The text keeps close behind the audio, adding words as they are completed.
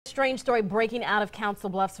Strange story breaking out of Council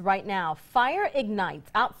Bluffs right now. Fire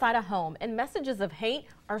ignites outside a home and messages of hate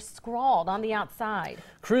are scrawled on the outside.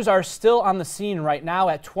 Crews are still on the scene right now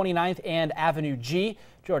at 29th and Avenue G.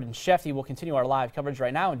 Jordan Shefty will continue our live coverage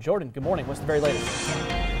right now. And Jordan, good morning. What's the very latest?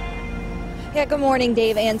 Yeah, good morning,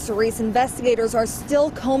 Dave and Cerise. Investigators are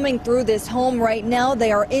still combing through this home right now.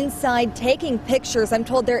 They are inside taking pictures. I'm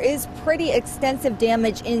told there is pretty extensive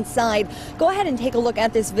damage inside. Go ahead and take a look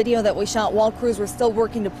at this video that we shot while crews were still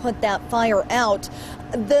working to put that fire out.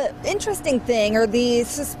 The interesting thing, or the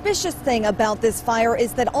suspicious thing about this fire,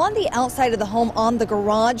 is that on the outside of the home, on the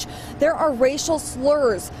garage, there are racial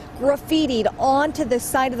slurs graffitied onto the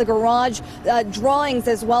side of the garage, drawings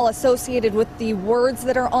as well associated with the words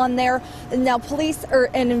that are on there. Now, police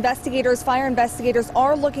and investigators, fire investigators,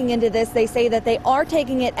 are looking into this. They say that they are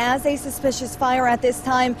taking it as a suspicious fire at this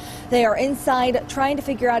time. They are inside trying to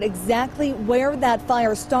figure out exactly where that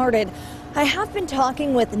fire started. I have been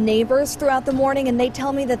talking with neighbors throughout the morning, and they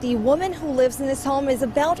tell me that the woman who lives in this home is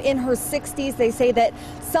about in her 60s. They say that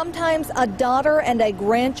sometimes a daughter and a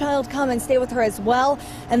grandchild come and stay with her as well.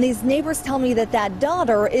 And these neighbors tell me that that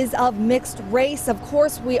daughter is of mixed race. Of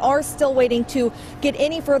course, we are still waiting to get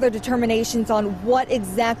any further determinations on what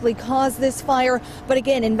exactly caused this fire. But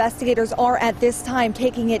again, investigators are at this time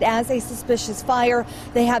taking it as a suspicious fire.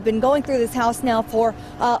 They have been going through this house now for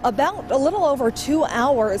about a little over 2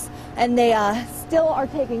 hours. And they still are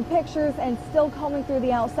taking pictures and still combing through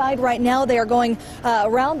the outside. Right now, they are going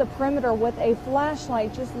around the perimeter with a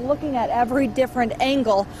flashlight, just looking at every different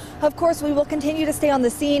angle. Of course, we will continue to stay on the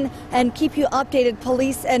scene and keep you updated.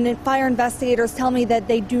 Police and fire investigators tell me that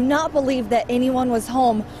they do not believe that anyone was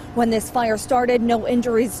home when this fire started. No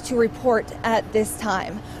injuries to report at this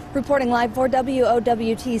time. Reporting live for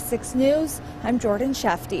WOWT 6 News, I'm Jordan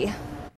Shefty.